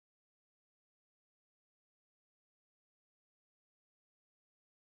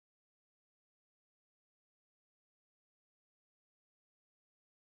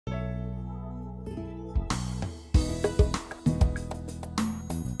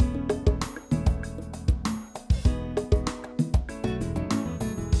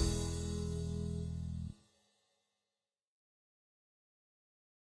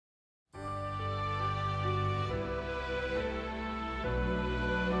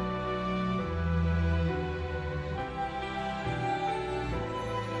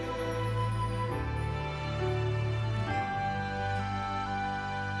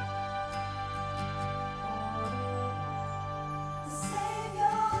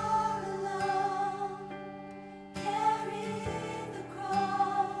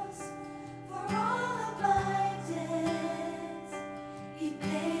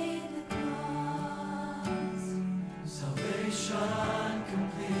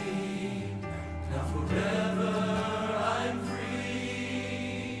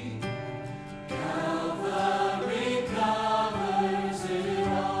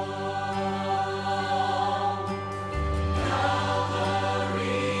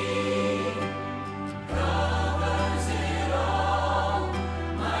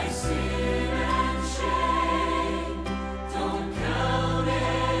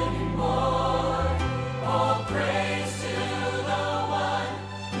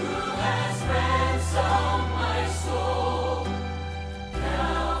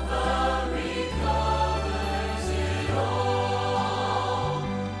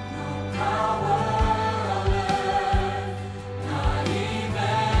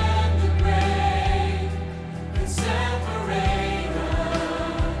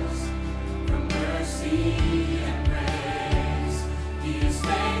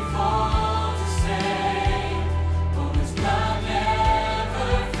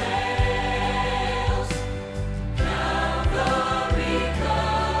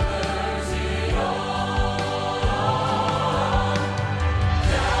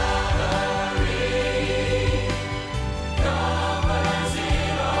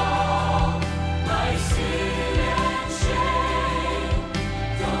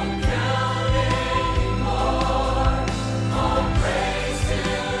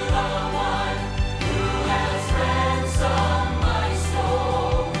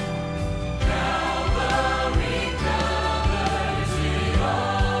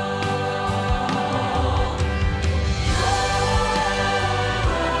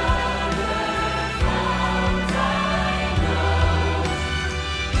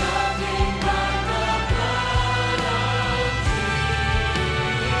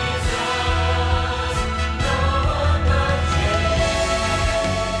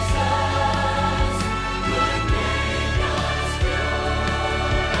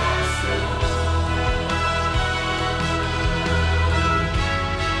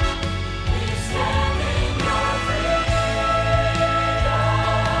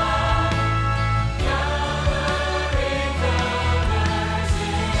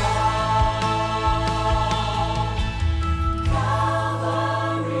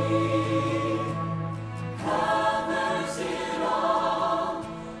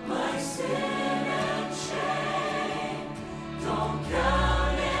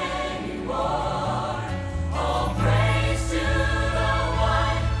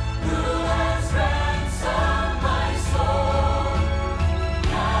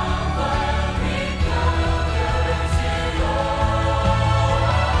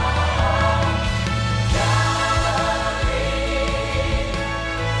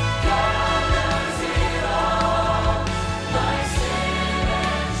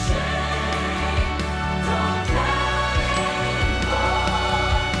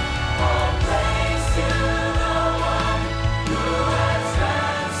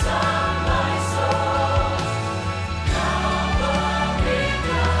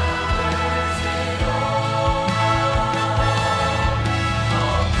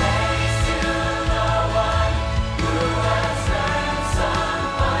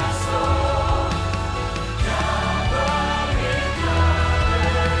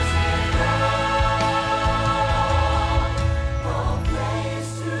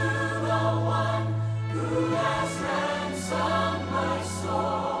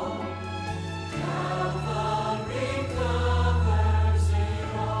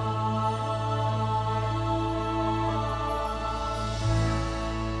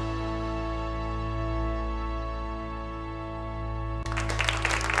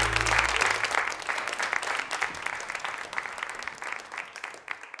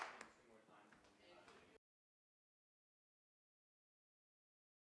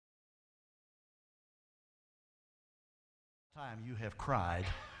time you have cried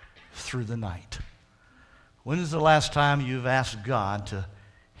through the night? When is the last time you've asked God to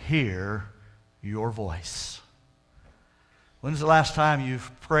hear your voice? When's the last time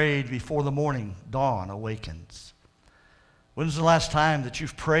you've prayed before the morning dawn awakens? When's the last time that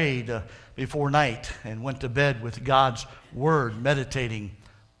you've prayed before night and went to bed with God's word meditating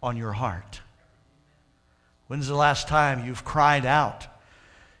on your heart? When's the last time you've cried out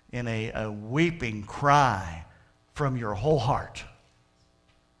in a weeping cry from your whole heart?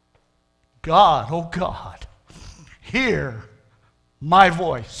 God, oh God, hear my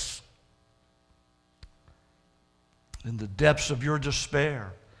voice. In the depths of your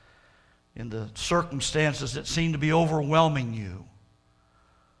despair, in the circumstances that seem to be overwhelming you,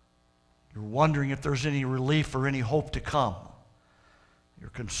 you're wondering if there's any relief or any hope to come. You're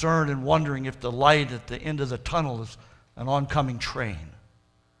concerned and wondering if the light at the end of the tunnel is an oncoming train.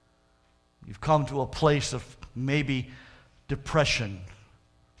 You've come to a place of maybe depression,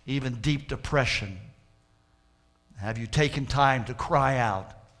 even deep depression. Have you taken time to cry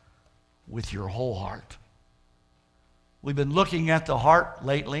out with your whole heart? We've been looking at the heart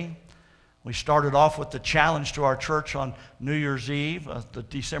lately. We started off with the challenge to our church on New Year's Eve, the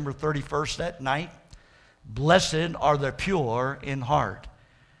December 31st, that night. Blessed are the pure in heart,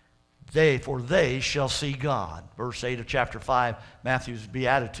 for they shall see God. Verse 8 of chapter 5, Matthew's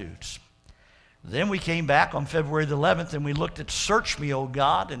Beatitudes. Then we came back on February the 11th and we looked at Search Me, O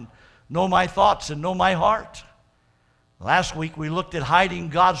God, and know my thoughts and know my heart. Last week we looked at hiding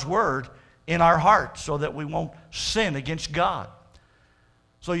God's word in our heart so that we won't sin against God.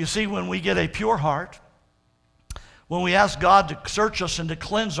 So you see, when we get a pure heart, when we ask God to search us and to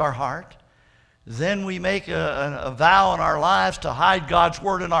cleanse our heart, then we make a vow in our lives to hide God's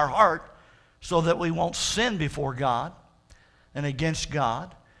word in our heart so that we won't sin before God and against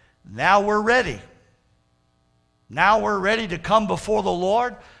God. Now we're ready. Now we're ready to come before the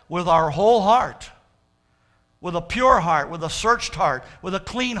Lord with our whole heart, with a pure heart, with a searched heart, with a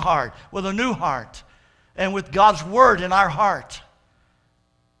clean heart, with a new heart, and with God's word in our heart.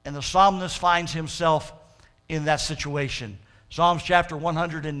 And the psalmist finds himself in that situation. Psalms chapter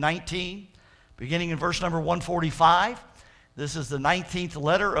 119, beginning in verse number 145. This is the 19th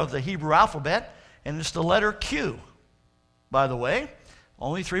letter of the Hebrew alphabet, and it's the letter Q, by the way.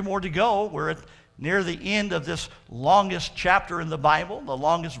 Only 3 more to go. We're near the end of this longest chapter in the Bible, the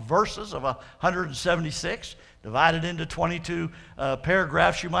longest verses of 176, divided into 22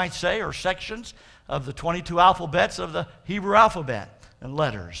 paragraphs, you might say, or sections of the 22 alphabets of the Hebrew alphabet and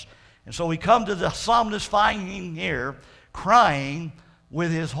letters. And so we come to the psalmist finding here, crying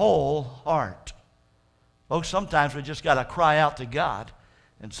with his whole heart. Folks, sometimes we just got to cry out to God.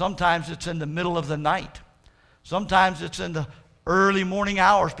 And sometimes it's in the middle of the night. Sometimes it's in the early morning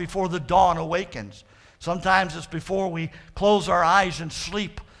hours before the dawn awakens. Sometimes it's before we close our eyes and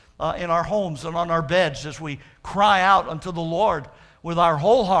sleep in our homes and on our beds as we cry out unto the Lord with our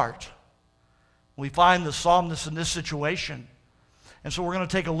whole heart. We find the psalmist in this situation. And so we're going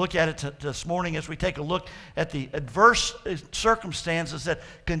to take a look at it this morning as we take a look at the adverse circumstances that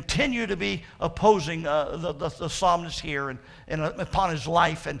continue to be opposing the psalmist here and upon his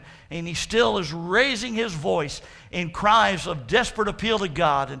life. And he still is raising his voice in cries of desperate appeal to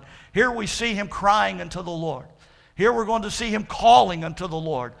God. And here we see him crying unto the Lord. Here we're going to see him calling unto the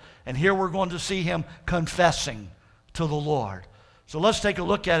Lord. And here we're going to see him confessing to the Lord. So let's take a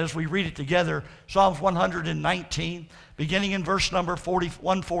look at it as we read it together. Psalms 119, beginning in verse number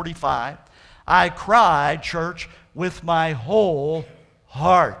 145. I cried, church, with my whole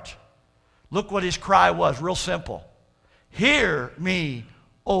heart. Look what his cry was, real simple. Hear me,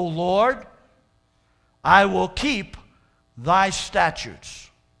 O Lord. I will keep thy statutes.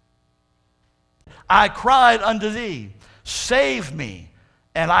 I cried unto thee, save me,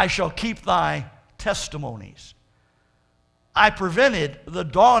 and I shall keep thy testimonies. I prevented the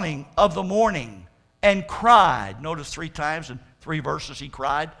dawning of the morning and cried. Notice 3 times in 3 verses he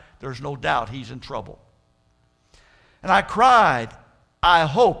cried. There's no doubt he's in trouble. And I cried, I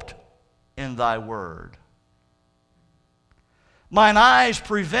hoped in thy word. Mine eyes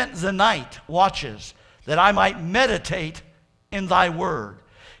prevent the night watches, that I might meditate in thy word.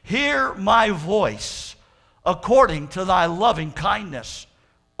 Hear my voice according to thy loving kindness,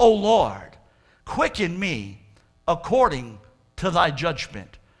 O Lord. Quicken me according to thy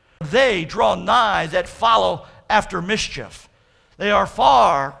judgment. They draw nigh that follow after mischief. They are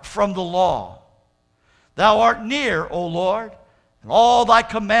far from the law. Thou art near, O Lord, and all thy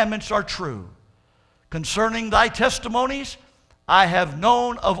commandments are true. Concerning thy testimonies, I have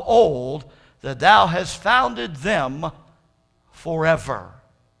known of old that thou hast founded them forever.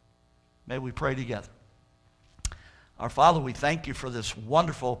 May we pray together. Our Father, we thank you for this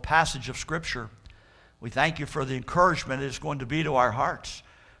wonderful passage of Scripture. We thank you for the encouragement it's going to be to our hearts.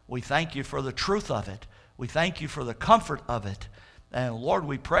 We thank you for the truth of it. We thank you for the comfort of it. And Lord,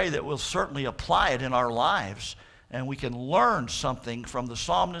 we pray that we'll certainly apply it in our lives, and we can learn something from the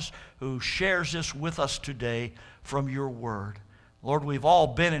psalmist who shares this with us today from your word. Lord, we've all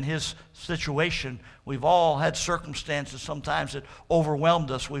been in his situation. We've all had circumstances sometimes that overwhelmed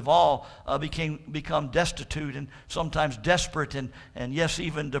us. We've all become destitute and sometimes desperate and yes,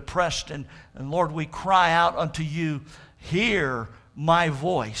 even depressed. And Lord, we cry out unto you, hear my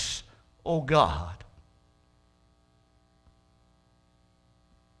voice, O God.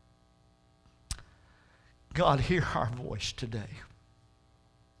 God, hear our voice today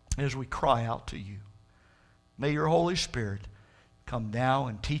as we cry out to you. May your Holy Spirit come now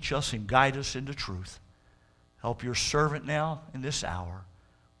and teach us and guide us into truth. Help your servant now in this hour.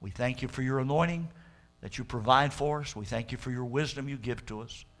 We thank you for your anointing that you provide for us. We thank you for your wisdom you give to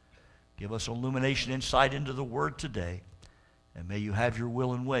us. Give us illumination, insight into the word today. And may you have your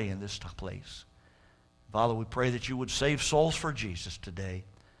will and way in this place. Father, we pray that you would save souls for Jesus today,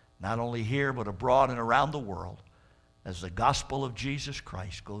 not only here but abroad and around the world, as the gospel of Jesus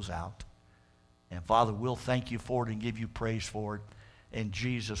Christ goes out. And Father, we'll thank you for it and give you praise for it. In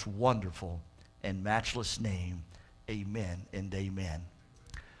Jesus' wonderful and matchless name, amen and amen.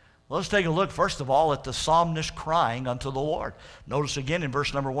 Let's take a look, first of all, at the psalmist crying unto the Lord. Notice again in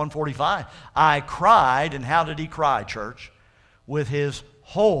verse number 145, I cried, and how did he cry, church? With his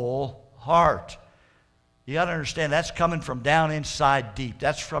whole heart. You got to understand, that's coming from down inside deep.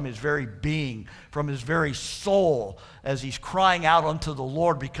 That's from his very being, from his very soul, as he's crying out unto the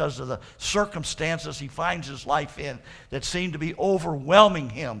Lord because of the circumstances he finds his life in that seem to be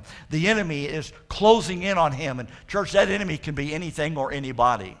overwhelming him. The enemy is closing in on him. And church, that enemy can be anything or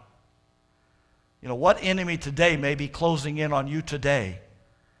anybody. You know, what enemy today may be closing in on you today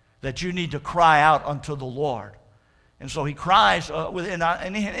that you need to cry out unto the Lord? And so he cries,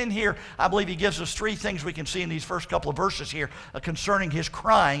 in here, I believe he gives us three things we can see in these first couple of verses here concerning his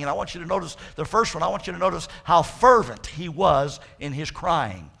crying. And I want you to notice the first one. I want you to notice how fervent he was in his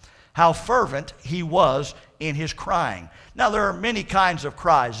crying. How fervent he was in his crying. Now, there are many kinds of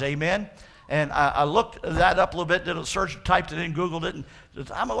cries, amen? And I looked that up a little bit, did a search, typed it in, Googled it,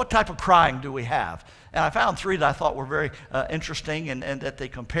 and what type of crying do we have? And I found three that I thought were very interesting and that they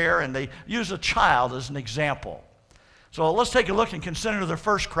compare, and they use a child as an example. So let's take a look and consider the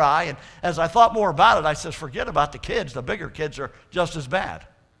first cry. And as I thought more about it, I said, forget about the kids. The bigger kids are just as bad.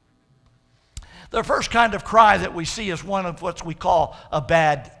 The first kind of cry that we see is one of what we call a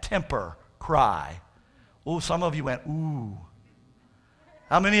bad temper cry. Oh, some of you went, ooh.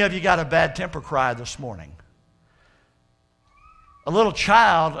 How many of you got a bad temper cry this morning? A little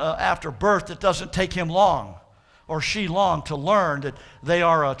child after birth, it doesn't take him long or she long to learn that they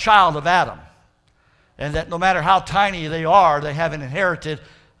are a child of Adam. And that no matter how tiny they are, they haven't inherited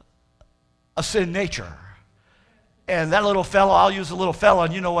a sin nature. And that little fellow, I'll use a little fellow,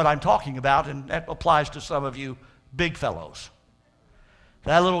 and you know what I'm talking about, and that applies to some of you big fellows.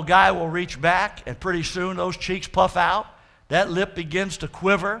 That little guy will reach back, and pretty soon those cheeks puff out. That lip begins to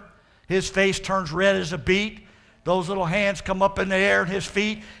quiver. His face turns red as a beet. Those little hands come up in the air at his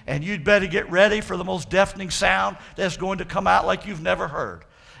feet, and you'd better get ready for the most deafening sound that's going to come out like you've never heard.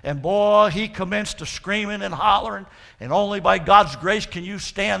 And boy, he commenced to screaming and hollering, and only by God's grace can you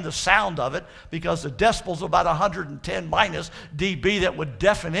stand the sound of it, because the decibel's about 110 minus dB that would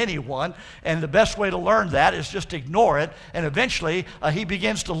deafen anyone. And the best way to learn that is just ignore it, and eventually he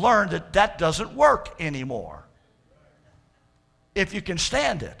begins to learn that that doesn't work anymore, if you can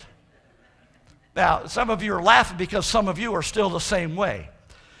stand it. Now, some of you are laughing because some of you are still the same way.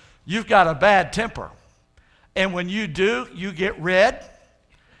 You've got a bad temper, and when you do, you get red.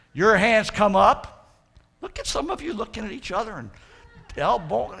 Your hands come up. Look at some of you looking at each other and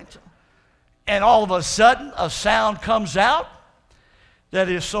elbowing each other. And all of a sudden, a sound comes out that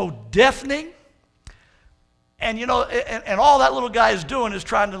is so deafening. And you know, and all that little guy is doing is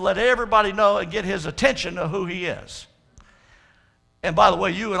trying to let everybody know and get his attention to who he is. And by the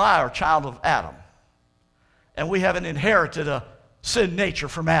way, you and I are a child of Adam. And we haven't inherited a sin nature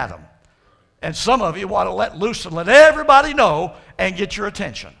from Adam. And some of you want to let loose and let everybody know and get your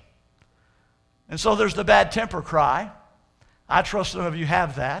attention. And so there's the bad temper cry. I trust some of you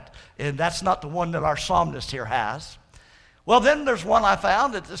have that, and that's not the one that our psalmist here has. Well, then there's one I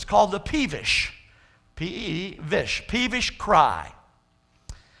found that is called the peevish. P-E-E-vish, peevish cry.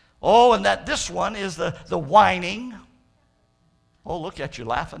 Oh, and that this one is the whining. Oh, look at you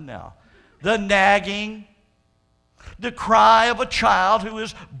laughing now. The nagging, the cry of a child who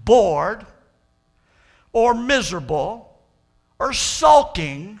is bored. or miserable or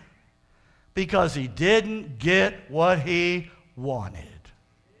sulking because he didn't get what he wanted.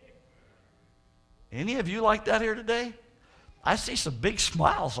 Any of you like that here today? I see some big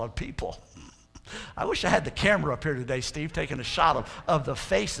smiles on people. I wish I had the camera up here today, Steve, taking a shot of the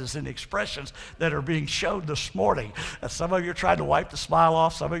faces and expressions that are being shown this morning. And some of you are trying to wipe the smile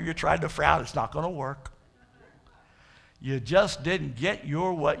off. Some of you are trying to frown. It's not going to work. You just didn't get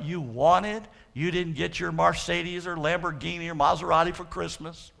what you wanted. You didn't get your Mercedes or Lamborghini or Maserati for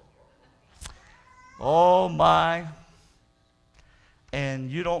Christmas. Oh, my.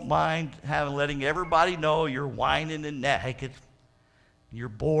 And you don't mind letting everybody know you're whining and naked. You're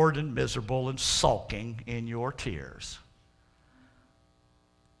bored and miserable and sulking in your tears.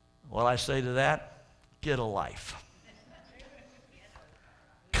 What I say to that? Get a life.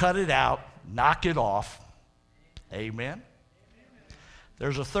 Cut it out. Knock it off. Amen.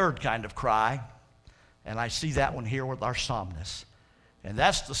 There's a third kind of cry, and I see that one here with our psalmist. And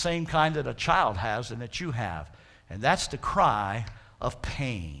that's the same kind that a child has and that you have. And that's the cry of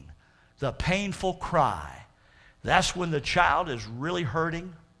pain. The painful cry. That's when the child is really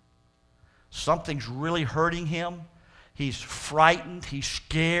hurting. Something's really hurting him. He's frightened. He's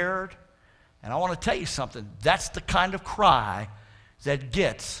scared. And I want to tell you something. That's the kind of cry that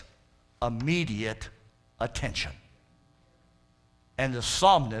gets immediate attention. And the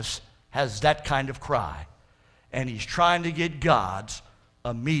psalmist has that kind of cry. And he's trying to get God's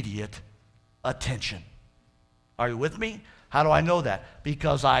immediate attention. Are you with me? How do I know that?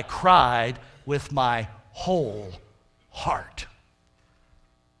 Because I cried with my whole heart.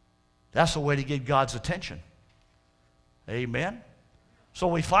 That's the way to get God's attention. Amen. So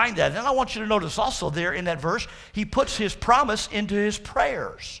we find that. And I want you to notice also there in that verse, he puts his promise into his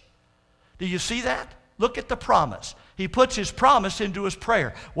prayers. Do you see that? Look at the promise. He puts his promise into his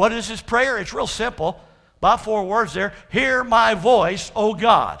prayer. What is his prayer? It's real simple. About 4 words there. Hear my voice, O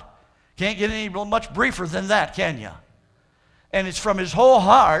God. Can't get any much briefer than that, can you? And it's from his whole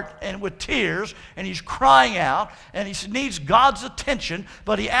heart and with tears, and he's crying out, and he needs God's attention,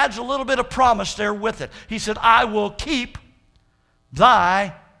 but he adds a little bit of promise there with it. He said, I will keep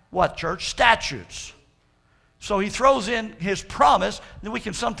thy, what, church? Statutes. So he throws in his promise, and we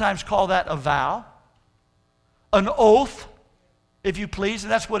can sometimes call that a vow, an oath, if you please,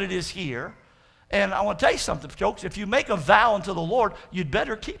 and that's what it is here. And I want to tell you something, folks. If you make a vow unto the Lord, you'd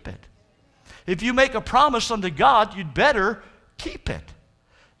better keep it. If you make a promise unto God, you'd better keep it.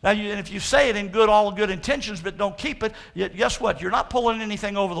 Now, and if you say it in all good intentions, but don't keep it, guess what? You're not pulling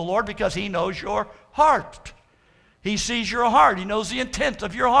anything over the Lord because he knows your heart. He sees your heart. He knows the intent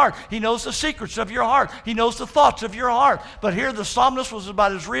of your heart. He knows the secrets of your heart. He knows the thoughts of your heart. But here the psalmist was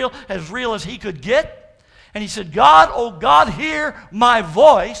about as real as he could get. And he said, God, oh God, hear my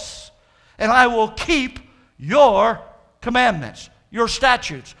voice, and I will keep your commandments, your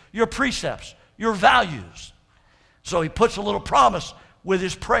statutes, your precepts, your values. So he puts a little promise with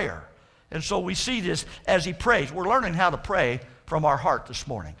his prayer. And so we see this as he prays. We're learning how to pray from our heart this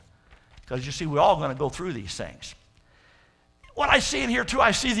morning. Because you see, we're all going to go through these things. What I see in here too,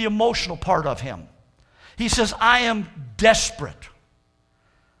 I see the emotional part of him. He says, I am desperate.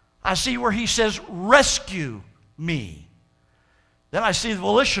 I see where he says, rescue me. Then I see the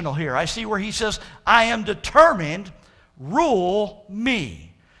volitional here. I see where he says, I am determined, rule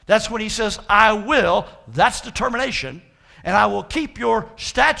me. That's when he says, I will. That's determination. And I will keep your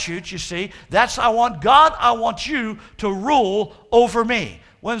statutes, you see. That's, I want God, I want you to rule over me.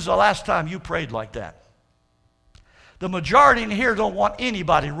 When's the last time you prayed like that? The majority in here don't want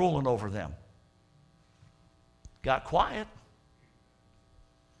anybody ruling over them. Got quiet.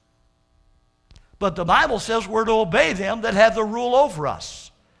 But the Bible says we're to obey them that have the rule over us.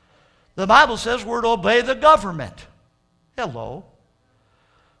 The Bible says we're to obey the government. Hello.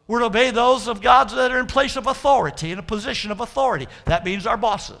 We're to obey those of God that are in place of authority, in a position of authority. That means our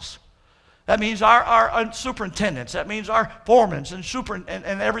bosses. That means our superintendents. That means our foremen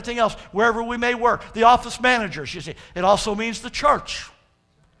and everything else, wherever we may work. The office managers, you see. It also means the church.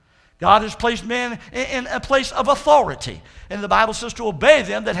 God has placed men in a place of authority. And the Bible says to obey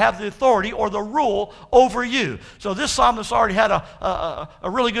them that have the authority or the rule over you. So this psalmist already had a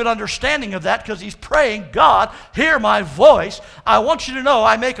really good understanding of that because he's praying, God, hear my voice. I want you to know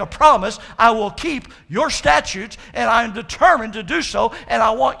I make a promise. I will keep your statutes, and I'm determined to do so. And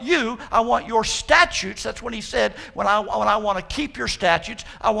I want your statutes. That's when he said, when I want to keep your statutes,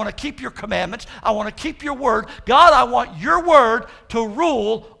 I want to keep your commandments, I want to keep your word. God, I want your word to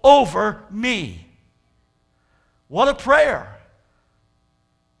rule over me. What a prayer.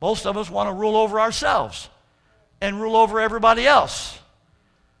 Most of us want to rule over ourselves and rule over everybody else.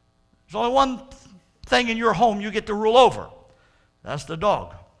 There's only one thing in your home you get to rule over. That's the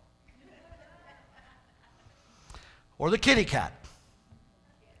dog. Or the kitty cat.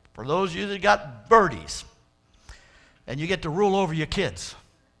 For those of you that got birdies. And you get to rule over your kids.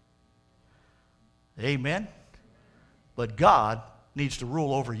 Amen. But God needs to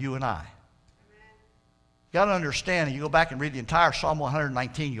rule over you and I. You got to understand, and you go back and read the entire Psalm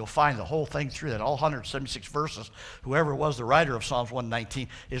 119, you'll find the whole thing through that, all 176 verses. Whoever was the writer of Psalms 119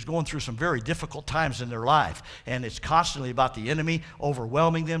 is going through some very difficult times in their life. And it's constantly about the enemy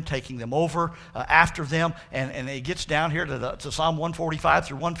overwhelming them, taking them over after them. And it gets down here to Psalm 145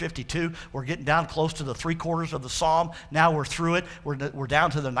 through 152. We're getting down close to the 3/4 of the Psalm. Now we're through it. We're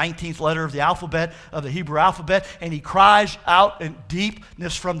down to the 19th letter of the alphabet, of the Hebrew alphabet. And he cries out in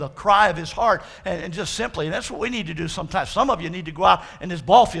deepness from the cry of his heart. And just simply, and that's what we need to do sometimes. Some of you need to go out in this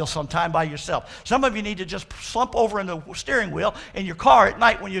ball field sometime by yourself. Some of you need to just slump over in the steering wheel in your car at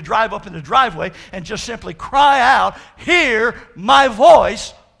night when you drive up in the driveway and just simply cry out, "Hear my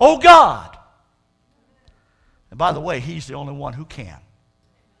voice, O God." And by the way, he's the only one who can.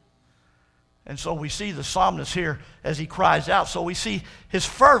 And so we see the psalmist here as he cries out. So we see his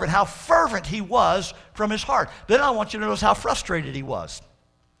fervent, how fervent he was from his heart. Then I want you to notice how frustrated he was.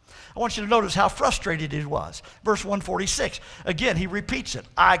 I want you to notice how frustrated he was. Verse 146. Again, he repeats it.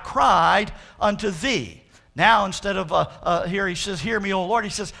 I cried unto thee. Now, instead of here he says, "Hear me, O Lord," he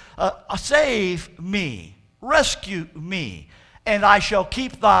says, "Save me, rescue me, and I shall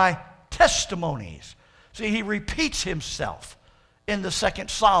keep thy testimonies." See, he repeats himself in the second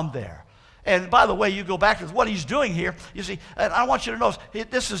psalm there. And by the way, you go back to what he's doing here. You see, and I want you to notice,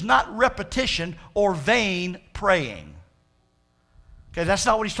 this is not repetition or vain praying. Okay, that's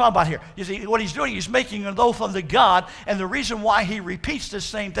not what he's talking about here. You see, what he's doing, he's making an oath unto God, and the reason why he repeats this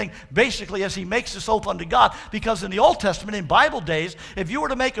same thing, basically, as he makes this oath unto God, because in the Old Testament, in Bible days, if you were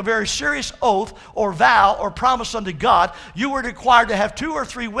to make a very serious oath or vow or promise unto God, you were required to have 2 or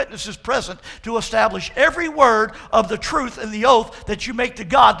 3 witnesses present to establish every word of the truth in the oath that you make to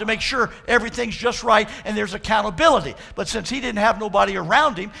God to make sure everything's just right and there's accountability. But since he didn't have nobody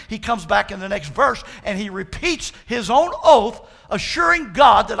around him, he comes back in the next verse and he repeats his own oath, assuring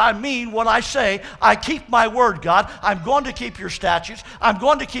God that I mean what I say. I keep my word, God. I'm going to keep your statutes. I'm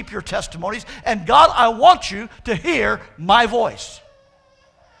going to keep your testimonies. And God, I want you to hear my voice.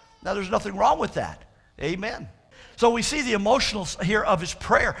 Now, there's nothing wrong with that. Amen. So we see the emotional here of his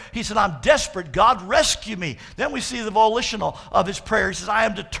prayer. He said, I'm desperate. God, rescue me. Then we see the volitional of his prayer. He says, I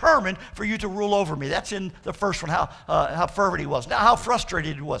am determined for you to rule over me. That's in the first one, how fervent he was. Now, how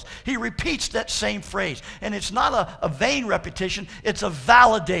frustrated he was. He repeats that same phrase. And it's not a vain repetition. It's a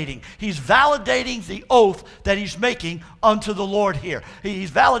validating. He's validating the oath that he's making unto the Lord here.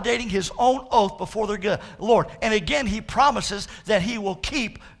 He's validating his own oath before the Lord. And again, he promises that he will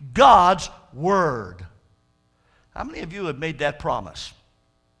keep God's word. How many of you have made that promise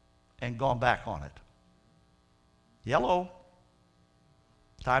and gone back on it? Yellow.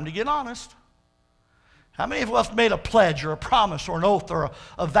 Time to get honest. How many of us made a pledge or a promise or an oath or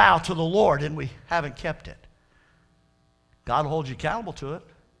a vow to the Lord and we haven't kept it? God will hold you accountable to it.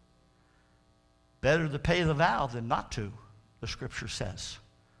 Better to pay the vow than not to, the Scripture says.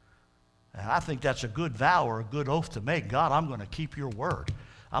 And I think that's a good vow or a good oath to make. God, I'm going to keep your word.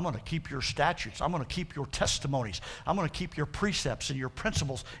 I'm going to keep your statutes. I'm going to keep your testimonies. I'm going to keep your precepts and your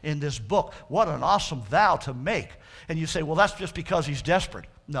principles in this book. What an awesome vow to make. And you say, well, that's just because he's desperate.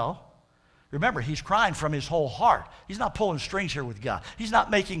 No. Remember, he's crying from his whole heart. He's not pulling strings here with God. He's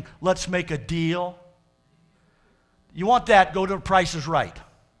not making, let's make a deal. You want that, go to Price is Right.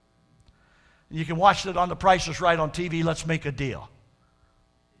 And you can watch it on the Price is Right on TV, let's make a deal.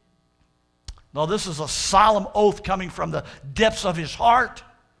 No, this is a solemn oath coming from the depths of his heart.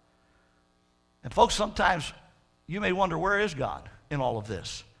 And folks, sometimes you may wonder, where is God in all of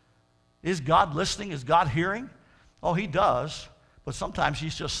this? Is God listening? Is God hearing? Oh, he does, but sometimes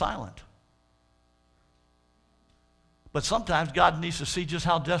he's just silent. But sometimes God needs to see just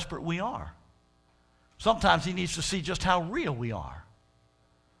how desperate we are. Sometimes he needs to see just how real we are.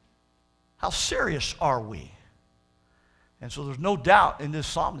 How serious are we? And so there's no doubt in this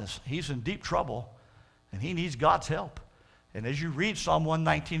psalmist, he's in deep trouble, and he needs God's help. And as you read Psalm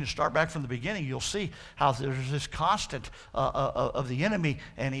 119 and start back from the beginning, you'll see how there's this constant of the enemy,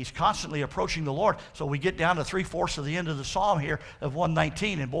 and he's constantly approaching the Lord. So we get down to 3/4 of the end of the psalm here of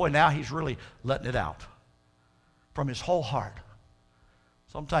 119, and boy, now he's really letting it out from his whole heart.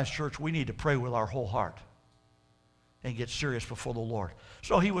 Sometimes, church, we need to pray with our whole heart and get serious before the Lord.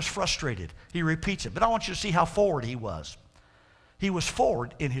 So he was frustrated. He repeats it. But I want you to see how forward he was. He was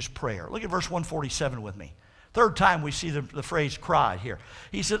forward in his prayer. Look at verse 147 with me. Third time we see the phrase cry here.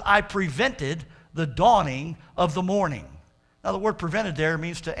 He said, I prevented the dawning of the morning. Now, the word prevented there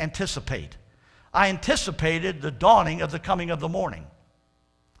means to anticipate. I anticipated the dawning of the coming of the morning.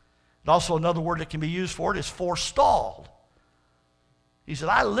 And also another word that can be used for it is forestalled. He said,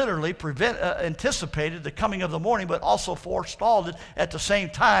 I literally anticipated the coming of the morning, but also forestalled it at the same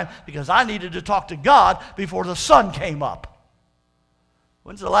time because I needed to talk to God before the sun came up.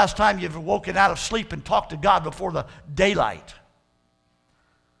 When's the last time you've woken out of sleep and talked to God before the daylight?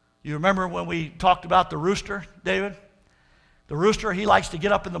 You remember when we talked about the rooster, David? The rooster, he likes to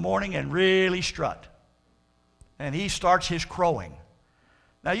get up in the morning and really strut. And he starts his crowing.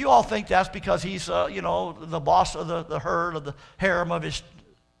 Now, you all think that's because he's, the boss of the herd, of the harem of his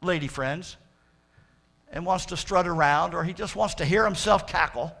lady friends, and wants to strut around, or he just wants to hear himself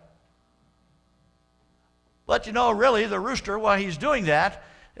cackle. But, really, the rooster, while he's doing that,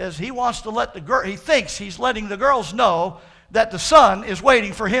 is he wants to let he thinks he's letting the girls know that the sun is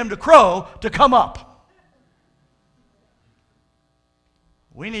waiting for him to crow to come up.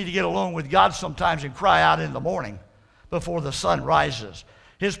 We need to get alone with God sometimes and cry out in the morning before the sun rises.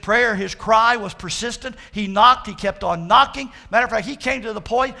 His prayer, his cry was persistent. He knocked. He kept on knocking. Matter of fact, he came to the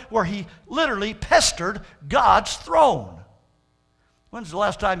point where he literally pestered God's throne. When's the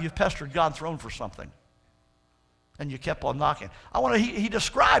last time you've pestered God's throne for something? And you kept on knocking. He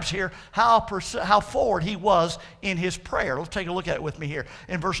describes here how forward he was in his prayer. Let's take a look at it with me here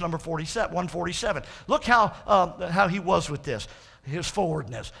in verse number 147. Look how he was with this, his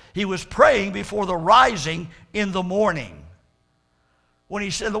forwardness. He was praying before the rising in the morning. When he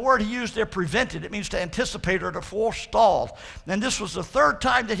said the word he used there, prevented, it means to anticipate or to forestall. And this was the third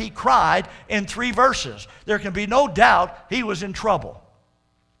time that he cried in 3 verses. There can be no doubt he was in trouble.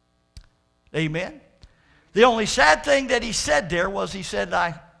 Amen? The only sad thing that he said there was he said,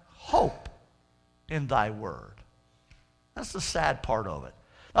 I hope in thy word. That's the sad part of it.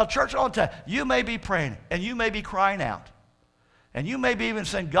 Now, church, I want to tell you, you may be praying and you may be crying out. And you may be even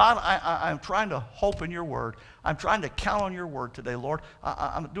saying, God, I'm trying to hope in your word. I'm trying to count on your word today, Lord.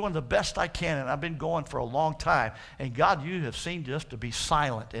 I'm doing the best I can, and I've been going for a long time. And God, you have seemed just to be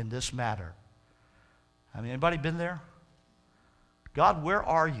silent in this matter. I mean, anybody been there? God, where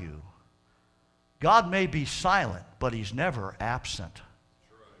are you? God may be silent, but he's never absent.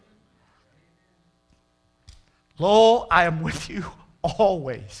 Lo, I am with you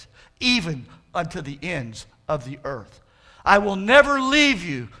always, even unto the ends of the earth. I will never leave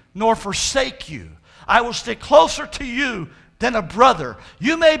you nor forsake you. I will stick closer to you than a brother.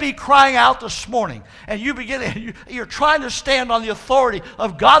 You may be crying out this morning, and you're trying to stand on the authority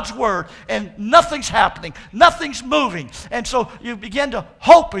of God's word, and nothing's happening, nothing's moving. And so you begin to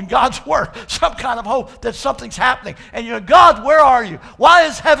hope in God's word, some kind of hope that something's happening. And you're, God, where are you? Why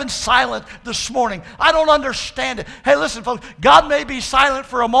is heaven silent this morning? I don't understand it. Hey, listen, folks, God may be silent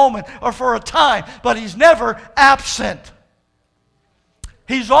for a moment or for a time, but he's never absent.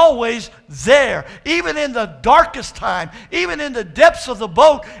 He's always there, even in the darkest time, even in the depths of the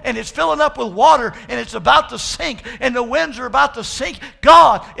boat, and it's filling up with water, and it's about to sink, and the winds are about to sink.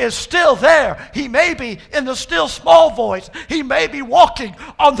 God is still there. He may be in the still small voice. He may be walking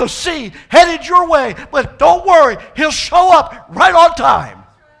on the sea, headed your way, but don't worry, he'll show up right on time.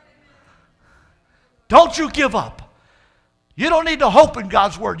 Don't you give up. You don't need to hope in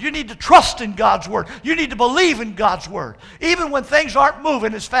God's word. You need to trust in God's word. You need to believe in God's word, even when things aren't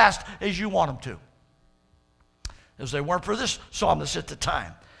moving as fast as you want them to. As they weren't for this psalmist at the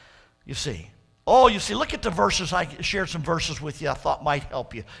time. You see, look at the verses. I shared some verses with you I thought might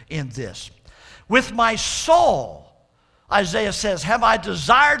help you in this. With my soul, Isaiah says, have I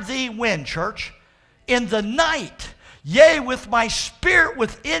desired thee when, church? In the night. Yea, with my spirit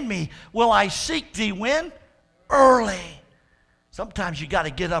within me will I seek thee when? Early. Sometimes you got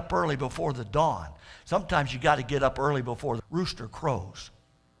to get up early before the dawn. Sometimes you got to get up early before the rooster crows.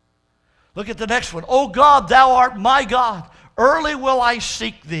 Look at the next one. O God, thou art my God. Early will I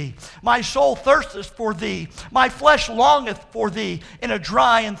seek thee. My soul thirsteth for thee. My flesh longeth for thee in a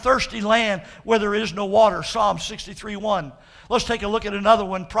dry and thirsty land where there is no water. Psalm 63:1. Let's take a look at another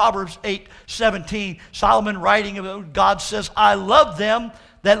one. Proverbs 8:17. Solomon writing about God says, I love them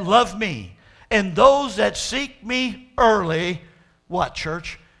that love me, and those that seek me early, what,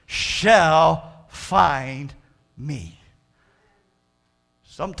 church? Shall find me.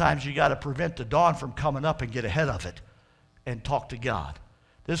 Sometimes you got to prevent the dawn from coming up and get ahead of it and talk to God.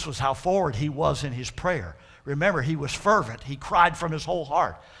 This was how forward he was in his prayer. Remember, he was fervent. He cried from his whole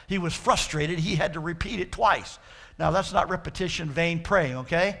heart. He was frustrated. He had to repeat it twice. Now, that's not repetition, vain praying,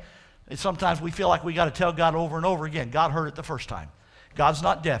 okay? And sometimes we feel like we got to tell God over and over again. God heard it the first time. God's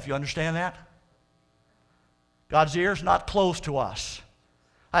not deaf. You understand that? God's ear's not closed to us.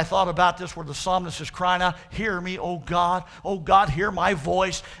 I thought about this where the psalmist is crying out, hear me, O God, hear my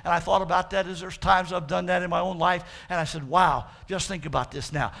voice. And I thought about that as there's times I've done that in my own life. And I said, wow, just think about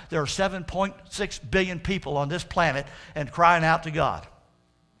this now. There are 7.6 billion people on this planet and crying out to God.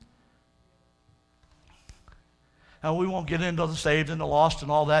 Now, we won't get into the saved and the lost and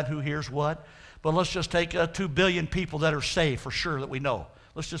all that, who hears what. But let's just take 2 billion people that are saved for sure that we know.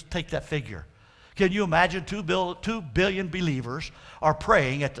 Let's just take that figure. Can you imagine 2 billion believers are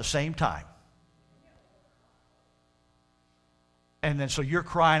praying at the same time? And then so you're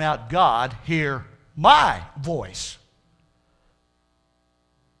crying out, God, hear my voice.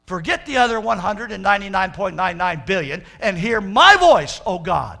 Forget the other 199.99 billion and hear my voice, oh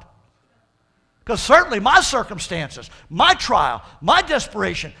God. Because certainly my circumstances, my trial, my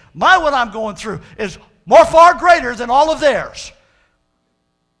desperation, what I'm going through is far greater than all of theirs.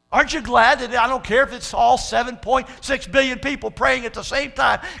 Aren't you glad that I don't care if it's all 7.6 billion people praying at the same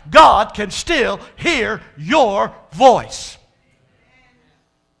time, God can still hear your voice.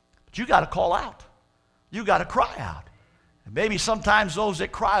 But you got to call out. You got to cry out. And maybe sometimes those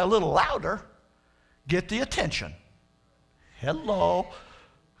that cry a little louder get the attention. Hello.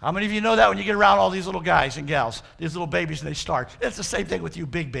 How many of you know that when you get around all these little guys and gals, these little babies, and they start? It's the same thing with you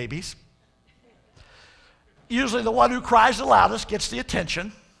big babies. Usually the one who cries the loudest gets the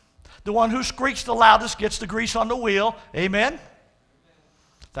attention. The one who squeaks the loudest gets the grease on the wheel. Amen?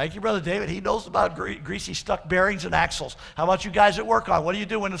 Thank you, Brother David. He knows about greasy stuck bearings and axles. How about you guys at work on? What do you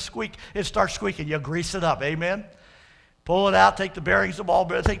do when it starts squeaking? You grease it up. Amen? Pull it out, take the bearings,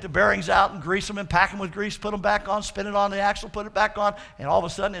 take the bearings out and grease them and pack them with grease, put them back on, spin it on the axle, put it back on, and all of a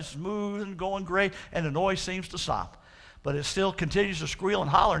sudden it's smooth and going great, and the noise seems to stop. But it still continues to squeal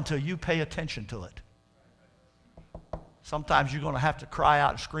and holler until you pay attention to it. Sometimes you're going to have to cry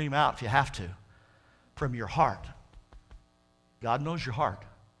out and scream out if you have to from your heart. God knows your heart.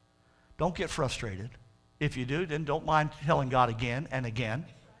 Don't get frustrated. If you do, then don't mind telling God again and again.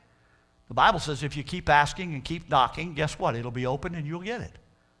 The Bible says if you keep asking and keep knocking, guess what? It'll be open and you'll get it.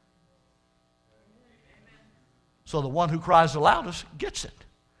 So the one who cries the loudest gets it.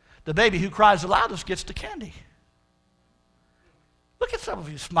 The baby who cries the loudest gets the candy. Look at some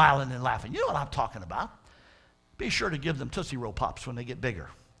of you smiling and laughing. You know what I'm talking about. Be sure to give them Tootsie Roll Pops when they get bigger,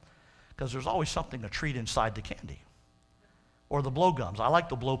 because there's always something, a treat inside the candy. Or the blow gums. I like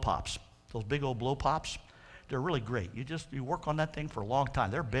the blow pops. Those big old blow pops. They're really great. You work on that thing for a long time.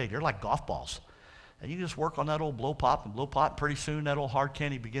 They're big. They're like golf balls. And you just work on that old blow pop and blow pop. Pretty soon that old hard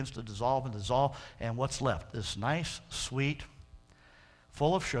candy begins to dissolve and dissolve. And what's left? This nice, sweet,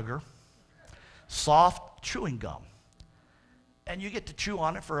 full of sugar, soft chewing gum. And you get to chew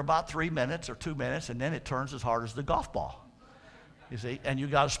on it for about 3 minutes or 2 minutes, and then it turns as hard as the golf ball. You see, and you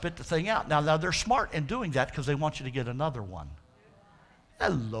got to spit the thing out. Now they're smart in doing that because they want you to get another one.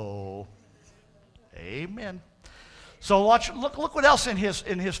 Hello. Amen. So look what else in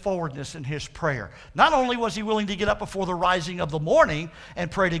his forwardness, in his prayer. Not only was he willing to get up before the rising of the morning and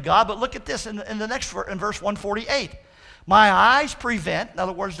pray to God, but look at this in verse 148. My eyes prevent, in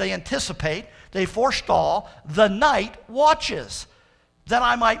other words, they anticipate, they forestall the night watches, that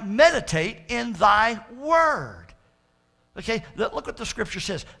I might meditate in thy word. Okay, look what the scripture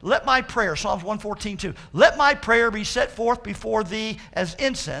says. Let my prayer, Psalms 114:2, let my prayer be set forth before thee as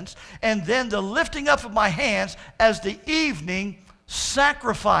incense, and then the lifting up of my hands as the evening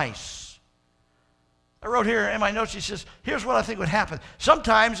sacrifice. I wrote here in my notes, he says, here's what I think would happen.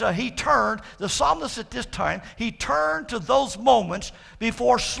 Sometimes the psalmist at this time, he turned to those moments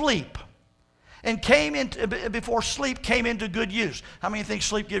before sleep. And before sleep came into good use. How many think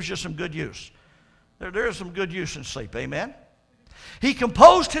sleep gives you some good use? There is some good use in sleep, amen? He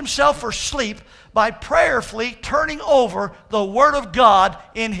composed himself for sleep by prayerfully turning over the Word of God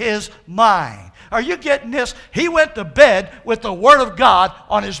in his mind. Are you getting this? He went to bed with the Word of God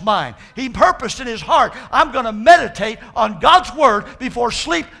on his mind. He purposed in his heart, I'm going to meditate on God's Word before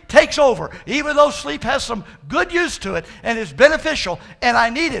sleep takes over. Even though sleep has some good use to it and is beneficial and I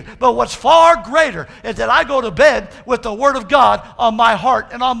need it. But what's far greater is that I go to bed with the Word of God on my heart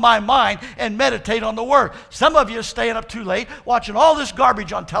and on my mind and meditate on the Word. Some of you are staying up too late watching all this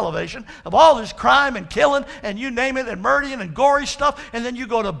garbage on television of all this crime and killing and you name it and murdering and gory stuff, and then you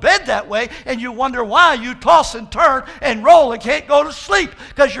go to bed that way and you wonder why you toss and turn and roll and can't go to sleep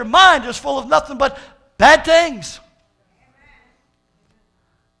because your mind is full of nothing but bad things.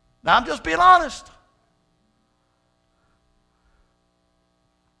 Now I'm just being honest.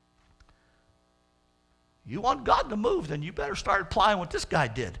 You want God to move, then you better start applying what this guy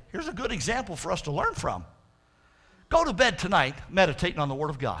did. Here's a good example for us to learn from. Go to bed tonight meditating on the Word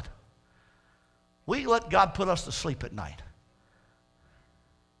of God. We let God put us to sleep at night.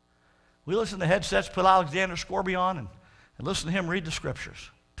 We listen to headsets, put Alexander Scorby on, and listen to him read the scriptures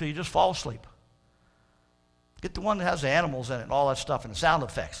till you just fall asleep. Get the one that has the animals in it and all that stuff and the sound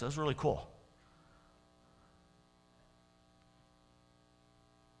effects. That's really cool.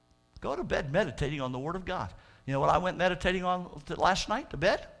 Go to bed meditating on the Word of God. You know what I went meditating on last night to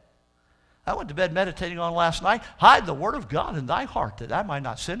bed? I went to bed meditating on last night. Hide the Word of God in thy heart that I might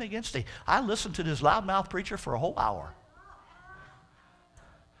not sin against thee. I listened to this loudmouth preacher for a whole hour.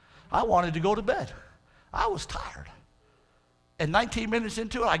 I wanted to go to bed. I was tired. And 19 minutes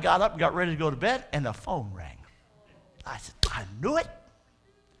into it, I got up and got ready to go to bed, and the phone rang. I said, I knew it.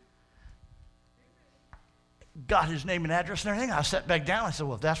 Got his name and address and everything. I sat back down. I said,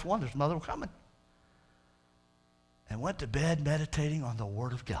 well, if that's one, there's another one coming. And went to bed meditating on the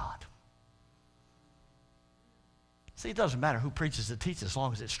Word of God. See, it doesn't matter who preaches and teaches as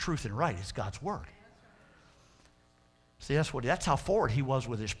long as it's truth and right. It's God's Word. See, that's how forward he was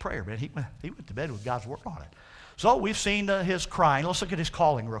with his prayer, man. He went to bed with God's Word on it. So we've seen his crying. Let's look at his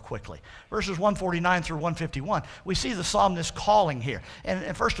calling real quickly. Verses 149 through 151. We see the psalmist calling here.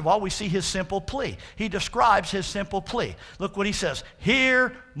 And first of all, we see his simple plea. He describes his simple plea. Look what he says.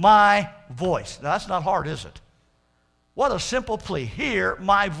 Hear my voice. Now, that's not hard, is it? What a simple plea. Hear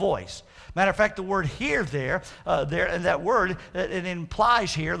my voice. Matter of fact, the word hear there, and that word, it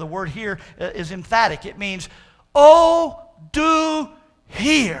implies here, the word hear is emphatic. It means, oh, do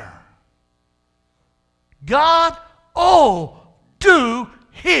hear. God, oh, do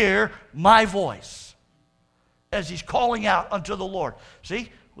hear my voice. As he's calling out unto the Lord. See,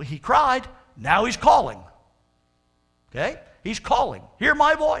 he cried, now he's calling. Okay? He's calling. Hear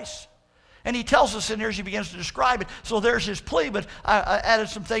my voice. And he tells us in here as he begins to describe it. So there's his plea, but I added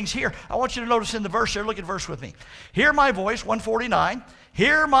some things here. I want you to notice in the verse there, look at verse with me. Hear my voice, 149.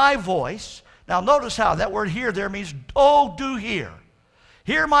 Hear my voice. Now notice how that word hear there means, oh, do hear.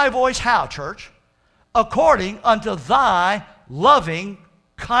 Hear my voice how, church? According unto thy loving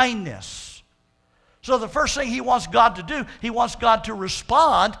kindness. So the first thing he wants God to do, he wants God to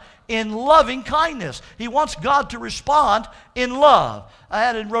respond in loving kindness. He wants God to respond in love. I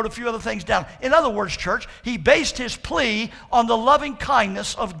added and wrote a few other things down. In other words, church, he based his plea on the loving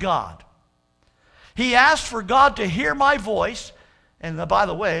kindness of God. He asked for God to hear my voice, and by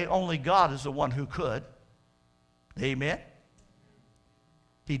the way, only God is the one who could. Amen?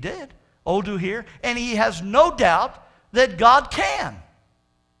 He did. Oh, do hear. And he has no doubt that God can.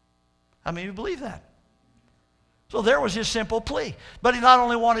 How many of you believe that? So there was his simple plea. But he not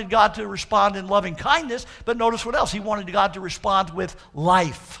only wanted God to respond in loving kindness, but notice what else. He wanted God to respond with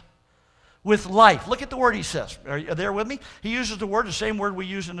life. With life. Look at the word he says. Are you there with me? He uses the word, the same word we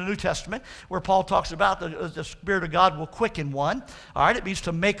use in the New Testament, where Paul talks about the Spirit of God will quicken one. All right, it means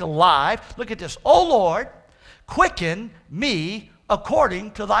to make alive. Look at this. O Lord, quicken me according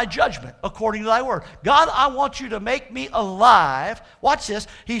to thy judgment, according to thy word. God, I want you to make me alive. Watch this.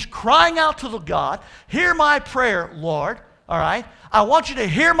 He's crying out to the God, hear my prayer, Lord. All right? I want you to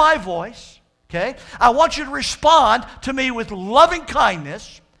hear my voice. Okay? I want you to respond to me with loving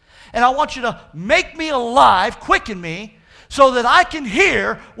kindness. And I want you to make me alive, quicken me, so that I can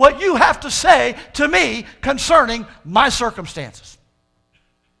hear what you have to say to me concerning my circumstances.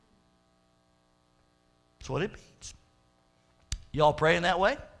 That's what it means. Y'all praying that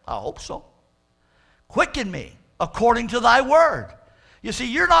way? I hope so. Quicken me according to thy word. You see,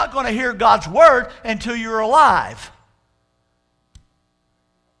 you're not going to hear God's word until you're alive.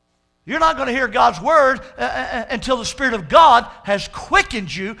 You're not going to hear God's word until the Spirit of God has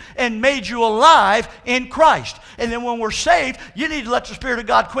quickened you and made you alive in Christ. And then when we're saved, you need to let the Spirit of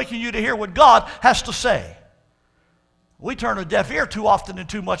God quicken you to hear what God has to say. We turn a deaf ear too often and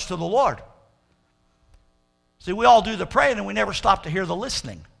too much to the Lord. See, we all do the praying and we never stop to hear the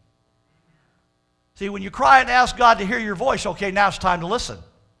listening. See, when you cry and ask God to hear your voice, okay, now it's time to listen.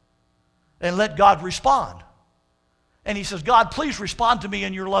 And let God respond. And he says, God, please respond to me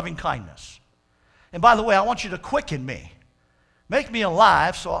in your loving kindness. And by the way, I want you to quicken me. Make me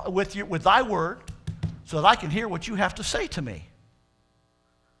alive with thy word so that I can hear what you have to say to me.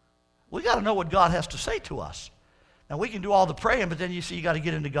 We got to know what God has to say to us. Now, we can do all the praying, but then you see you got to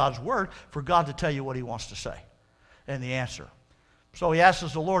get into God's word for God to tell you what he wants to say and the answer. So he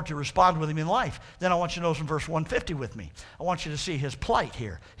asks the Lord to respond with him in life. Then I want you to notice in verse 150 with me. I want you to see his plight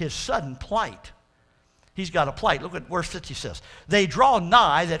here, his sudden plight. He's got a plight. Look what verse 50 says. They draw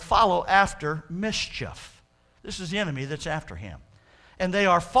nigh that follow after mischief. This is the enemy that's after him. And they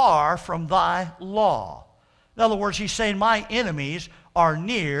are far from thy law. In other words, he's saying my enemies are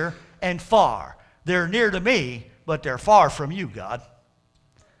near and far. They're near to me, but they're far from you, God.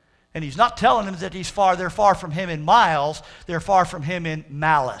 And he's not telling them that they're far from him in miles. They're far from him in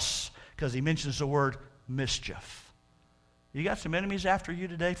malice. because he mentions the word mischief. You got some enemies after you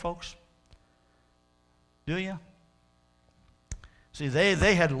today, folks? Do you? See,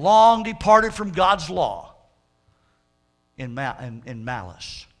 they had long departed from God's law in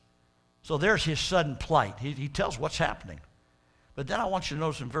malice. So there's his sudden plight. He tells what's happening. But then I want you to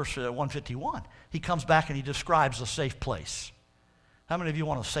notice in verse 151, he comes back and he describes a safe place. How many of you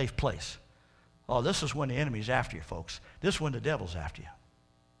want a safe place? Oh, this is when the enemy's after you, folks. This is when the devil's after you.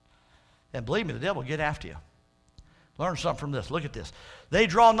 And believe me, the devil will get after you. Learn something from this. Look at this. They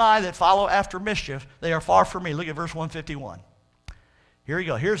draw nigh that follow after mischief. They are far from me. Look at verse 151. Here we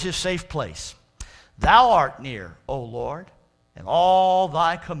go. Here's his safe place. Thou art near, O Lord, and all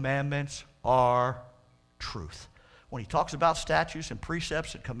thy commandments are truth. When he talks about statutes and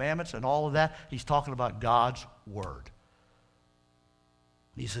precepts and commandments and all of that, he's talking about God's word.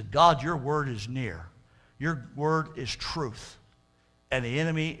 He said, God, your word is near. Your word is truth. And the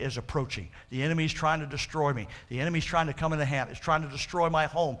enemy is approaching. The enemy is trying to destroy me. The enemy is trying to come in the hand. It's trying to destroy my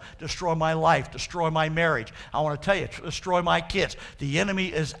home, destroy my life, destroy my marriage. I want to tell you, destroy my kids. The enemy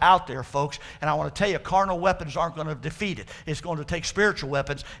is out there, folks. And I want to tell you, carnal weapons aren't going to defeat it. It's going to take spiritual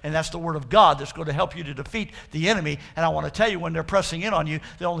weapons, and that's the word of God that's going to help you to defeat the enemy. And I want to tell you, when they're pressing in on you,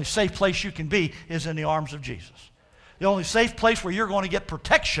 the only safe place you can be is in the arms of Jesus. The only safe place where you're going to get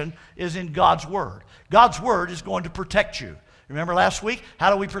protection is in God's word. God's word is going to protect you. Remember last week, how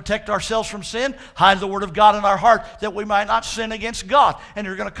do we protect ourselves from sin? Hide the word of God in our heart that we might not sin against God. And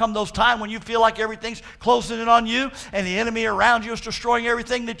there's going to come those times when you feel like everything's closing in on you and the enemy around you is destroying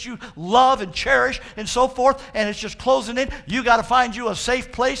everything that you love and cherish and so forth, and it's just closing in. You got to find you a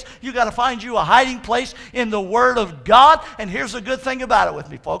safe place. You got to find you a hiding place in the word of God. And here's the good thing about it with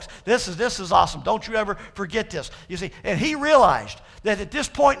me, folks. This is awesome. Don't you ever forget this. You see, and he realized that at this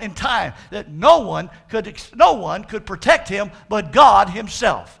point in time that no one could protect him but God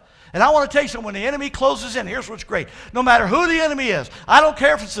himself. And I want to tell you something, when the enemy closes in, here's what's great. No matter who the enemy is, I don't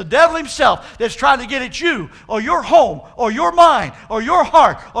care if it's the devil himself that's trying to get at you or your home or your mind or your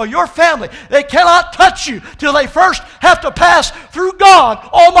heart or your family, they cannot touch you till they first have to pass through God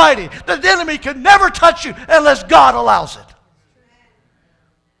Almighty. The enemy can never touch you unless God allows it.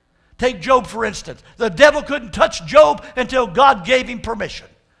 Take Job, for instance. The devil couldn't touch Job until God gave him permission.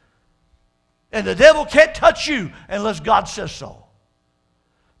 And the devil can't touch you unless God says so.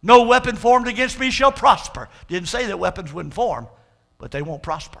 No weapon formed against me shall prosper. Didn't say that weapons wouldn't form, but they won't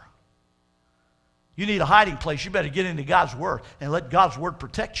prosper. You need a hiding place. You better get into God's word and let God's word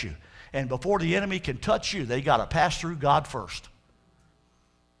protect you. And before the enemy can touch you, they got to pass through God first.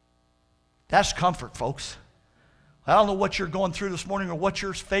 That's comfort, folks. I don't know what you're going through this morning or what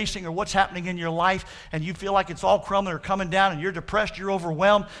you're facing or what's happening in your life, and you feel like it's all crumbling or coming down and you're depressed, you're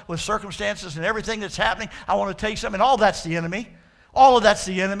overwhelmed with circumstances and everything that's happening. I want to tell you something, and all that's the enemy. All of that's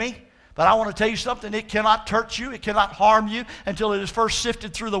the enemy. But I want to tell you something, it cannot hurt you, it cannot harm you until it is first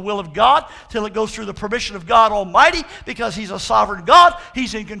sifted through the will of God, till it goes through the permission of God Almighty, because he's a sovereign God,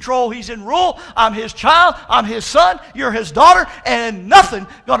 he's in control, he's in rule. I'm his child, I'm his son, you're his daughter, and nothing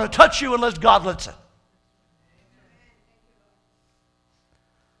going to touch you unless God lets it.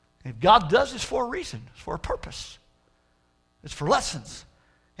 If God does, it's for a reason. It's for a purpose. It's for lessons.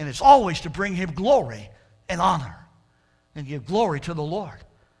 And it's always to bring him glory and honor and give glory to the Lord.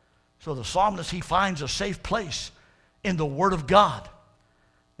 So the psalmist, he finds a safe place in the Word of God.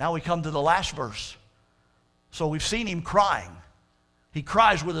 Now we come to the last verse. So we've seen him crying. He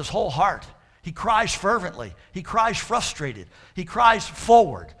cries with his whole heart. He cries fervently. He cries frustrated. He cries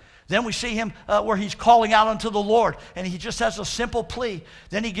forward. Then we see him where he's calling out unto the Lord, and he just has a simple plea.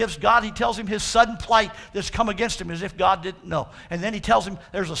 Then he gives God, he tells him his sudden plight that's come against him as if God didn't know. And then he tells him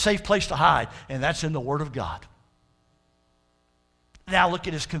there's a safe place to hide, and that's in the Word of God. Now look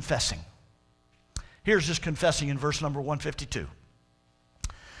at his confessing. Here's his confessing in verse number 152.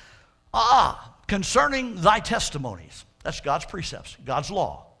 Concerning thy testimonies, that's God's precepts, God's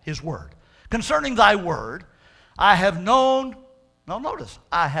law, his word. Concerning thy word, I have known. Now notice,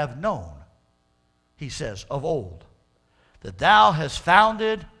 I have known, he says, of old, that thou hast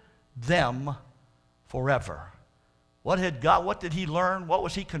founded them forever. What did he learn? What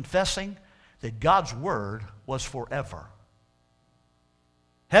was he confessing? That God's word was forever.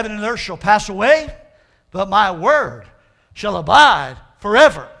 Heaven and earth shall pass away, but my word shall abide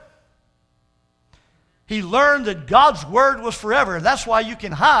forever. He learned that God's word was forever, and that's why you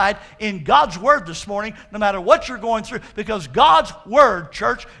can hide in God's word this morning, no matter what you're going through, because God's word,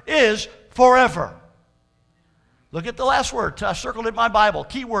 church, is forever. Look at the last word. I circled it in my Bible.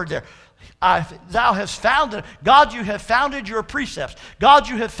 Key word there. Thou hast founded, God, you have founded your precepts. God,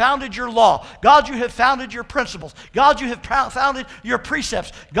 you have founded your law. God, you have founded your principles. God, you have founded your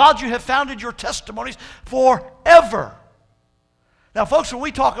precepts. God, you have founded your testimonies forever. Now, folks, when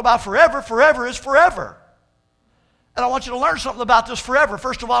we talk about forever, forever is forever. And I want you to learn something about this forever.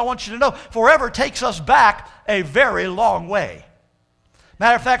 First of all, I want you to know forever takes us back a very long way.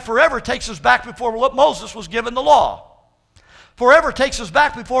 Matter of fact, forever takes us back before Moses was given the law. Forever takes us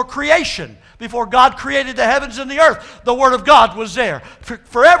back before creation. Before God created the heavens and the earth, the Word of God was there.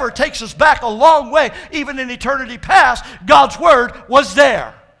 Forever takes us back a long way. Even in eternity past, God's Word was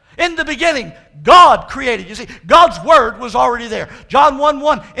there. In the beginning, God created. You see, God's Word was already there. John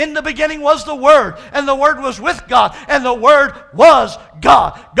 1:1, in the beginning was the Word, and the Word was with God, and the Word was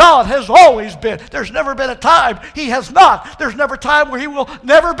God. God has always been. There's never been a time He has not. There's never a time where He will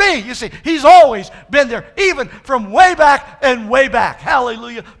never be. You see, He's always been there, even from way back and way back.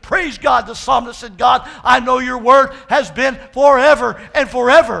 Hallelujah. Praise God. The psalmist said, God, I know your Word has been forever and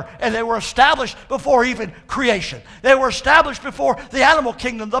forever. And they were established before even creation. They were established before the animal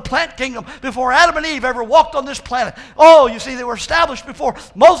kingdom, the plant kingdom, before Adam and Eve ever walked on this planet. Oh, you see, they were established before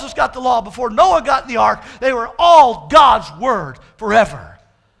Moses got the law, before Noah got in the ark. They were all God's Word forever.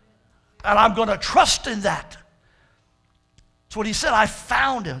 And I'm going to trust in that. That's what he said. I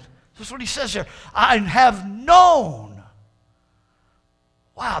found it. That's what he says here. I have known.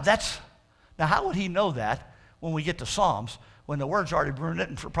 Wow, now how would he know that when we get to Psalms, when the Word's already been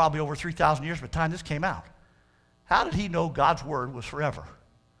written for probably over 3,000 years by the time this came out? How did he know God's Word was forever?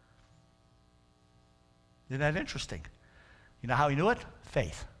 Isn't that interesting? You know how he knew it?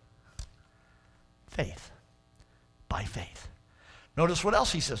 Faith. Faith. By faith. Notice what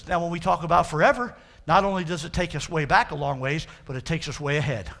else he says. Now, when we talk about forever, not only does it take us way back a long ways, but it takes us way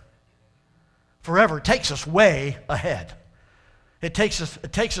ahead. Forever takes us way ahead. It takes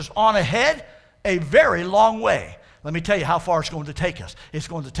us on ahead a very long way. Let me tell you how far it's going to take us. It's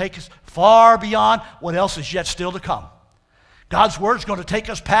going to take us far beyond what else is yet still to come. God's Word is going to take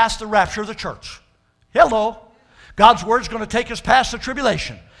us past the rapture of the church. Hello. God's Word is going to take us past the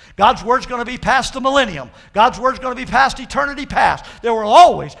tribulation. God's Word is going to be past the millennium. God's Word is going to be past eternity past. There will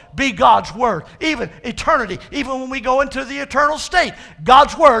always be God's Word, even eternity. Even when we go into the eternal state,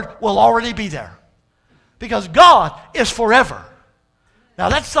 God's Word will already be there. Because God is forever. Now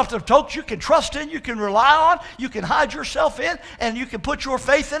that's something, folks, you can trust in, you can rely on, you can hide yourself in, and you can put your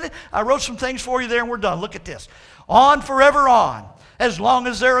faith in it. I wrote some things for you there and we're done. Look at this. On, forever on. As long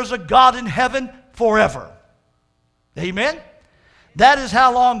as there is a God in heaven, forever. Amen? That is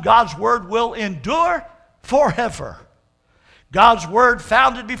how long God's Word will endure forever. God's Word,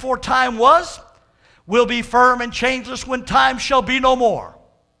 founded before time was, will be firm and changeless when time shall be no more.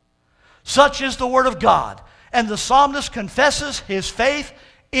 Such is the Word of God. And the psalmist confesses his faith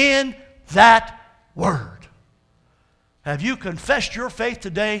in that Word. Have you confessed your faith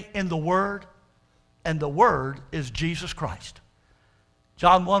today in the Word? And the Word is Jesus Christ.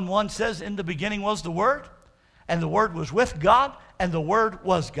 John 1:1 says, in the beginning was the Word, and the Word was with God, and the Word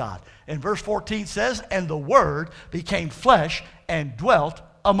was God. And verse 14 says, and the Word became flesh and dwelt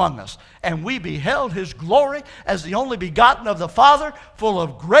among us. And we beheld His glory as the only begotten of the Father, full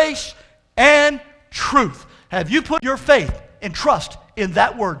of grace and truth. Have you put your faith and trust in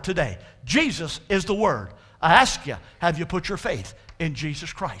that Word today? Jesus is the Word. I ask you, have you put your faith in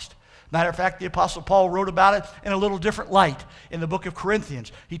Jesus Christ? Matter of fact, the Apostle Paul wrote about it in a little different light in the book of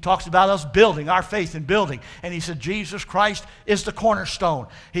Corinthians. He talks about us building, our faith in building. And he said, Jesus Christ is the cornerstone.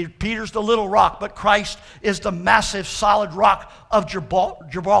 Peter's the little rock, but Christ is the massive, solid rock of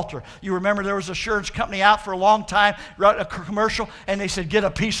Gibraltar. You remember there was an insurance company out for a long time, wrote a commercial, and they said, get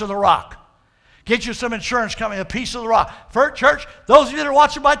a piece of the rock. Get you some insurance company, a piece of the rock. For church, those of you that are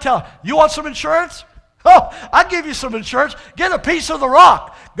watching my television, you want some insurance? Oh, I'll give you some insurance. Get a piece of the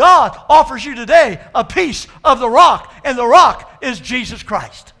rock. God offers you today a piece of the rock, and the rock is Jesus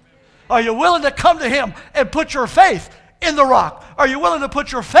Christ. Are you willing to come to Him and put your faith in the rock? Are you willing to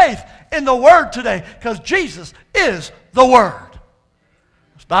put your faith in the Word today? Because Jesus is the Word.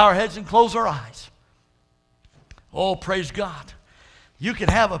 Let's bow our heads and close our eyes. Oh, praise God. You can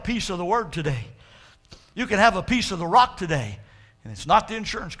have a piece of the Word today. You can have a piece of the rock today. And it's not the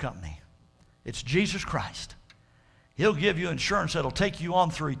insurance company. It's Jesus Christ. He'll give you insurance that'll take you on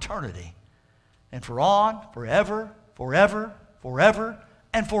through eternity. And forever, forever, forever,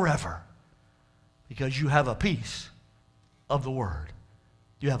 and forever. Because you have a piece of the Word.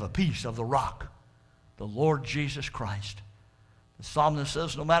 You have a piece of the rock. The Lord Jesus Christ. The psalmist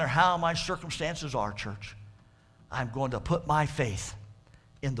says, no matter how my circumstances are, church, I'm going to put my faith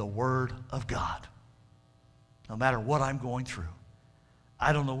in the Word of God. No matter what I'm going through,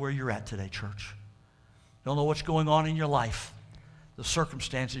 I don't know where you're at today, church. Don't know what's going on in your life, the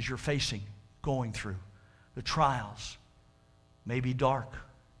circumstances you're facing, going through, the trials may be dark.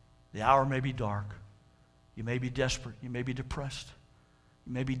 The hour may be dark. You may be desperate. You may be depressed.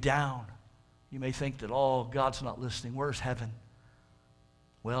 You may be down. You may think that, oh, God's not listening. Where's heaven?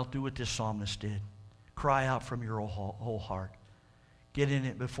 Well, do what this psalmist did. Cry out from your whole heart. Get in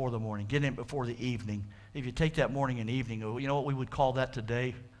it before the morning. Get in it before the evening. If you take that morning and evening, you know what we would call that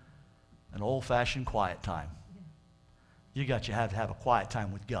today? An old-fashioned quiet time. You have to have a quiet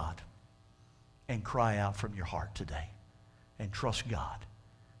time with God and cry out from your heart today and trust God.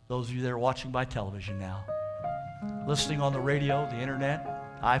 Those of you that are watching by television now, listening on the radio, the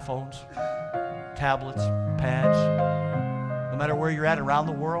internet, iPhones, tablets, pads, no matter where you're at around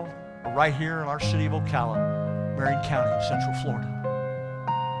the world, or right here in our city of Ocala, Marion County, Central Florida.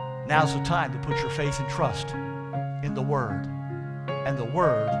 Now's the time to put your faith and trust in the Word. And the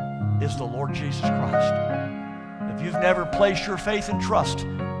Word is the Lord Jesus Christ. If you've never placed your faith and trust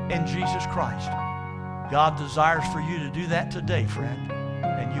in Jesus Christ, God desires for you to do that today, friend.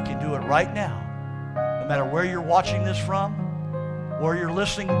 And you can do it right now. No matter where you're watching this from, where you're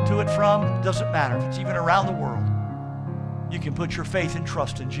listening to it from, it doesn't matter. If it's even around the world, you can put your faith and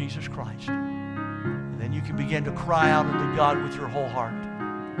trust in Jesus Christ. And then you can begin to cry out unto God with your whole heart.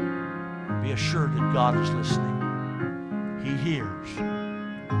 Be assured that God is listening. He hears.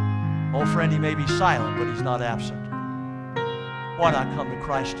 Oh, friend, he may be silent, but he's not absent. Why not come to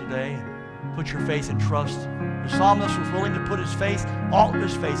Christ today and put your faith and trust? The psalmist was willing to put his faith, all of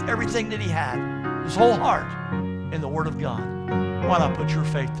his faith, everything that he had, his whole heart, in the Word of God. Why not put your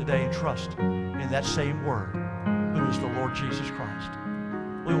faith today and trust in that same Word, who is the Lord Jesus Christ?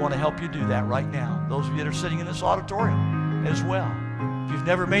 We want to help you do that right now. Those of you that are sitting in this auditorium as well. If you've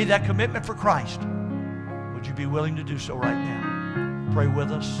never made that commitment for Christ, would you be willing to do so right now? Pray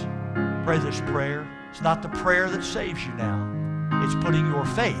with us. Pray this prayer. It's not the prayer that saves you now. It's putting your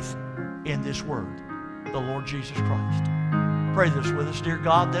faith in this Word, the Lord Jesus Christ. Pray this with us. Dear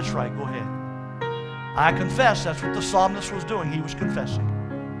God, that's right. Go ahead. I confess. That's what the psalmist was doing. He was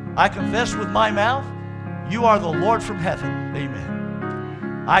confessing. I confess with my mouth, you are the Lord from heaven.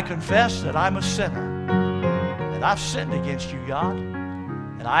 Amen. I confess that I'm a sinner, that I've sinned against you, God,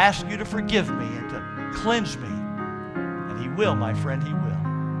 and I ask you to forgive me and to cleanse me. And He will, my friend, He will.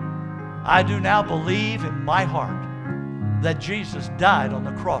 I do now believe in my heart that Jesus died on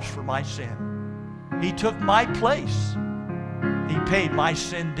the cross for my sin. He took my place. He paid my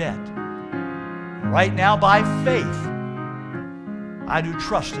sin debt. Right now, by faith, I do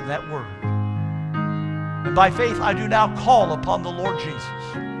trust in that Word. And by faith, I do now call upon the Lord Jesus.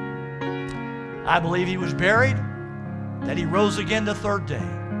 I believe He was buried, that He rose again the third day.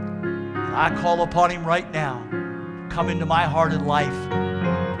 And I call upon Him right now to come into my heart and life,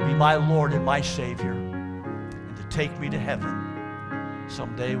 to be my Lord and my Savior, and to take me to heaven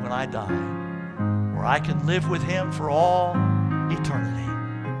someday when I die, where I can live with Him for all eternity,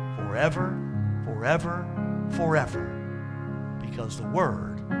 forever, forever, forever, because the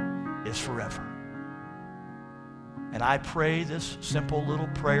Word is forever. And I pray this simple little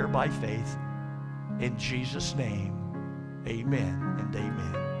prayer by faith in Jesus' name. Amen and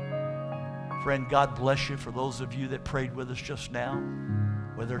amen. Friend, God bless you. For those of you that prayed with us just now,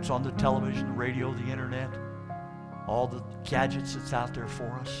 whether it's on the television, the radio, the internet, all the gadgets that's out there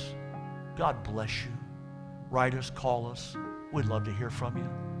for us, God bless you. Write us, call us. We'd love to hear from you.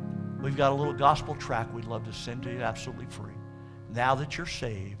 We've got a little gospel tract we'd love to send to you absolutely free. Now that you're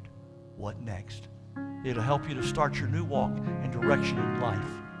saved, what next? It'll help you to start your new walk and direction in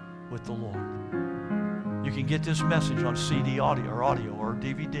life with the Lord. You can get this message on CD audio or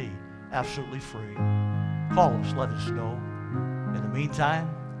DVD absolutely free. Call us, let us know. In the meantime,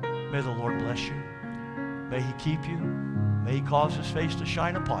 may the Lord bless you. May He keep you. May He cause His face to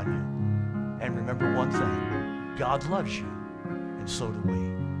shine upon you. And remember one thing, God loves you, and so do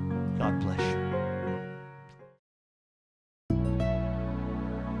we. God bless you.